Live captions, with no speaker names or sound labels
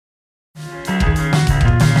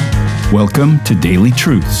Welcome to Daily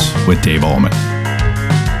Truths with Dave Allman.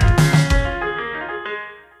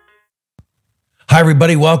 Hi,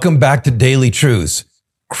 everybody. Welcome back to Daily Truths.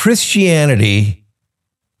 Christianity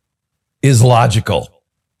is logical.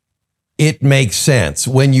 It makes sense.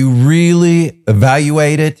 When you really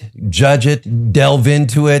evaluate it, judge it, delve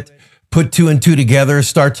into it, put two and two together,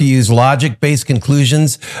 start to use logic-based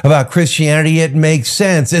conclusions about Christianity, it makes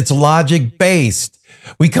sense. It's logic-based.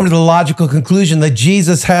 We come to the logical conclusion that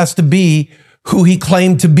Jesus has to be who he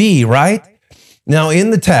claimed to be, right? Now, in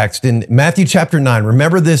the text, in Matthew chapter 9,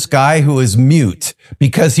 remember this guy who is mute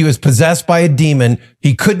because he was possessed by a demon.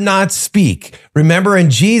 He could not speak. Remember, and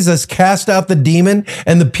Jesus cast out the demon,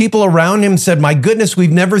 and the people around him said, "My goodness,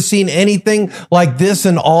 we've never seen anything like this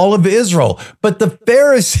in all of Israel." But the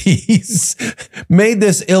Pharisees made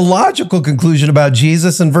this illogical conclusion about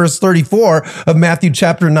Jesus in verse 34 of Matthew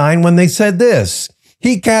chapter 9 when they said this: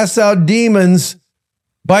 "He casts out demons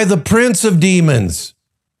by the prince of demons."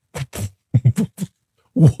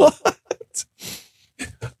 What?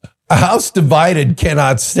 A house divided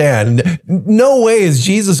cannot stand. No way is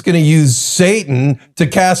Jesus going to use Satan to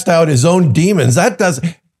cast out his own demons. That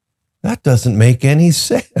doesn't make any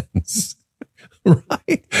sense.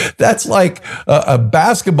 Right? That's like a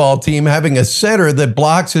basketball team having a center that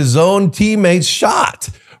blocks his own teammate's shot,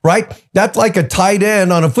 right? That's like a tight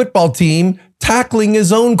end on a football team tackling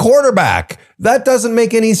his own quarterback. That doesn't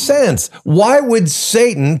make any sense. Why would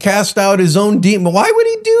Satan cast out his own demon? Why would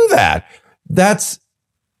he do that?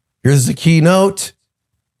 Here's the keynote: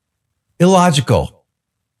 illogical.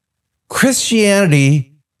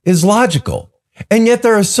 Christianity is logical. And yet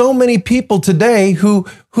there are so many people today who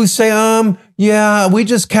say, we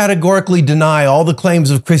just categorically deny all the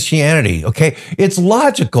claims of Christianity. Okay. It's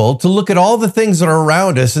logical to look at all the things that are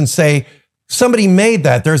around us and say, somebody made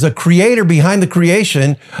that. There's a creator behind the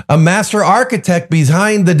creation, a master architect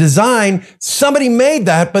behind the design. Somebody made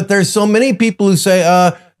that, but there's so many people who say,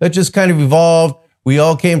 that just kind of evolved. We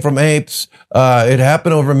all came from apes. It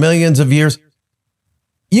happened over millions of years.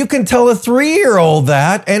 You can tell a 3-year-old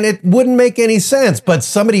that, and it wouldn't make any sense. But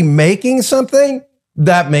somebody making something,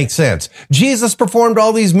 that makes sense. Jesus performed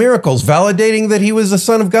all these miracles, validating that he was the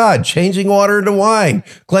Son of God, changing water into wine,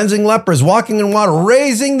 cleansing lepers, walking in water,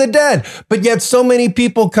 raising the dead. But yet so many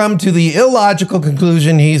people come to the illogical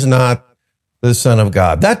conclusion he's not the Son of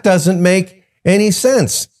God. That doesn't make any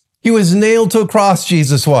sense. He was nailed to a cross,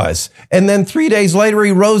 Jesus was. And then 3 days later,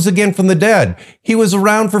 he rose again from the dead. He was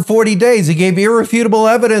around for 40 days. He gave irrefutable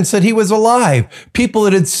evidence that he was alive. People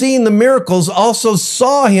that had seen the miracles also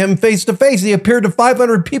saw him face to face. He appeared to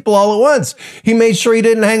 500 people all at once. He made sure he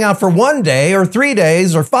didn't hang out for 1 day or 3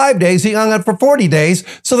 days or 5 days. He hung out for 40 days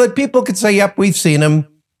so that people could say, yep, we've seen him.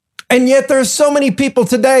 And yet there's so many people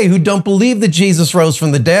today who don't believe that Jesus rose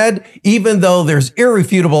from the dead, even though there's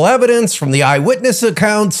irrefutable evidence from the eyewitness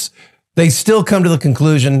accounts. They still come to the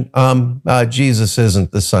conclusion, Jesus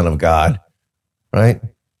isn't the Son of God, right?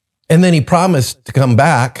 And then he promised to come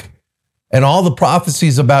back, and all the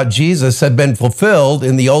prophecies about Jesus had been fulfilled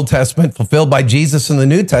in the Old Testament, fulfilled by Jesus in the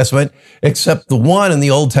New Testament, except the one in the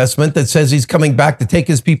Old Testament that says he's coming back to take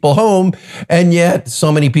his people home. And yet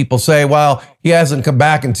so many people say, well, he hasn't come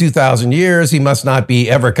back in 2,000 years. He must not be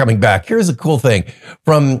ever coming back. Here's a cool thing.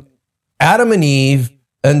 From Adam and Eve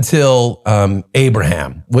until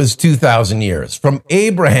Abraham was 2,000 years. From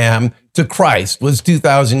Abraham to Christ was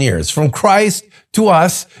 2,000 years. From Christ to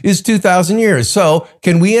us is 2,000 years. So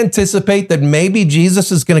can we anticipate that maybe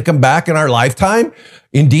Jesus is going to come back in our lifetime?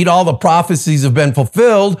 Indeed, all the prophecies have been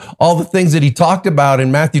fulfilled. All the things that he talked about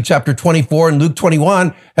in Matthew chapter 24 and Luke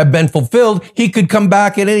 21 have been fulfilled. He could come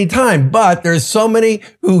back at any time, but there's so many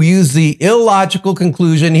who use the illogical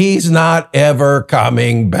conclusion he's not ever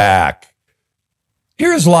coming back.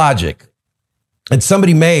 Here's logic. And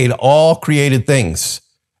somebody made all created things,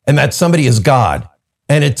 and that somebody is God.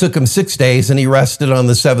 And it took him 6 days, and he rested on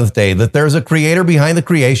the seventh day. That there's a creator behind the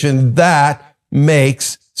creation, that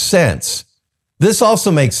makes sense. This also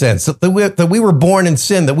makes sense, that we were born in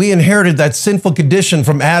sin, that we inherited that sinful condition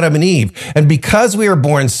from Adam and Eve. And because we are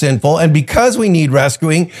born sinful and because we need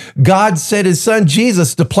rescuing, God sent his son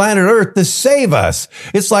Jesus to planet Earth to save us.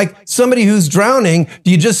 It's like somebody who's drowning. Do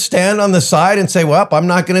you just stand on the side and say, well, I'm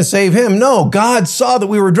not going to save him? No, God saw that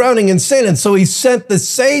we were drowning in sin. And so he sent the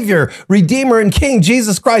Savior, Redeemer, and King,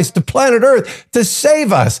 Jesus Christ, to planet Earth to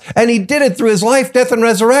save us. And he did it through his life, death, and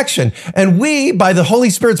resurrection. And we, by the Holy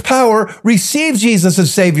Spirit's power, receive Jesus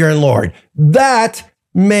as Savior and Lord. That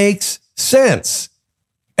makes sense.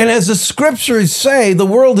 And as the scriptures say, the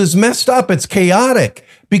world is messed up. It's chaotic.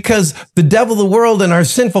 because the devil, the world, and our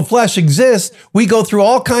sinful flesh exist, we go through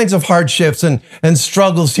all kinds of hardships and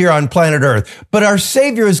struggles here on planet Earth. But our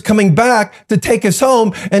Savior is coming back to take us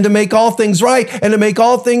home and to make all things right and to make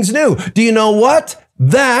all things new. Do you know what?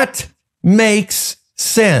 That makes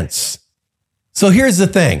sense. So here's the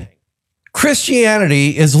thing.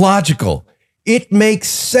 Christianity is logical. It makes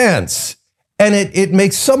sense. And it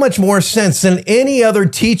makes so much more sense than any other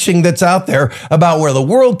teaching that's out there about where the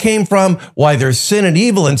world came from, why there's sin and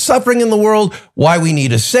evil and suffering in the world, why we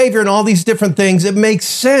need a Savior and all these different things. It makes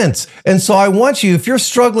sense. And so I want you, if you're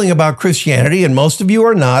struggling about Christianity, and most of you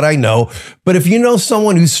are not, I know, but if you know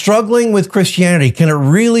someone who's struggling with Christianity, can it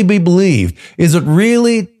really be believed? Is it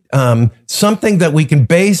really something that we can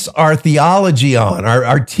base our theology on,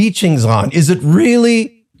 our teachings on? Is it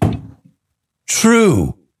really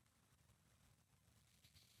true?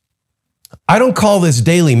 I don't call this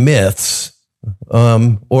daily myths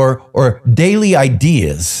or daily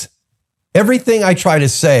ideas. Everything I try to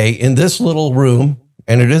say in this little room,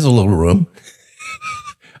 and it is a little room,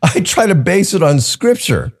 I try to base it on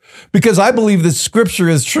Scripture because I believe that Scripture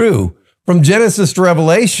is true from Genesis to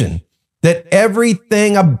Revelation, that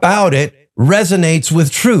everything about it resonates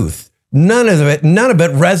with truth. None of it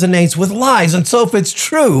resonates with lies. And so if it's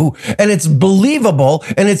true and it's believable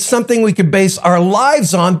and it's something we could base our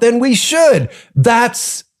lives on, then we should.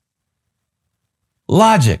 That's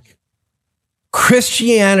logic.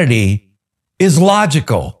 Christianity is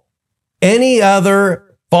logical. Any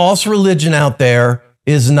other false religion out there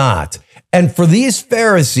is not. And for these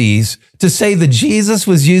Pharisees to say that Jesus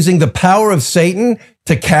was using the power of Satan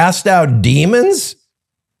to cast out demons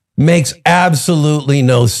makes absolutely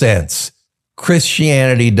no sense.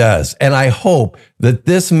 Christianity does. And I hope that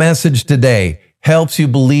this message today helps you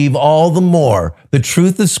believe all the more the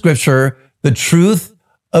truth of Scripture, the truth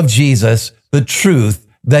of Jesus, the truth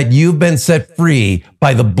that you've been set free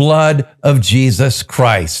by the blood of Jesus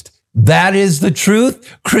Christ. That is the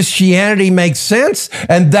truth. Christianity makes sense.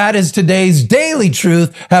 And that is today's daily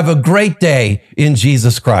truth. Have a great day in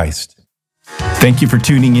Jesus Christ. Thank you for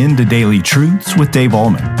tuning in to Daily Truths with Dave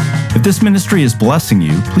Ahlman. If this ministry is blessing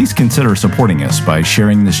you, please consider supporting us by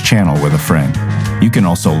sharing this channel with a friend. You can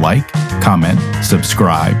also like, comment,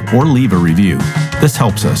 subscribe, or leave a review. This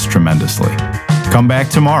helps us tremendously. Come back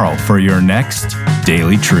tomorrow for your next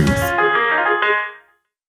Daily Truth.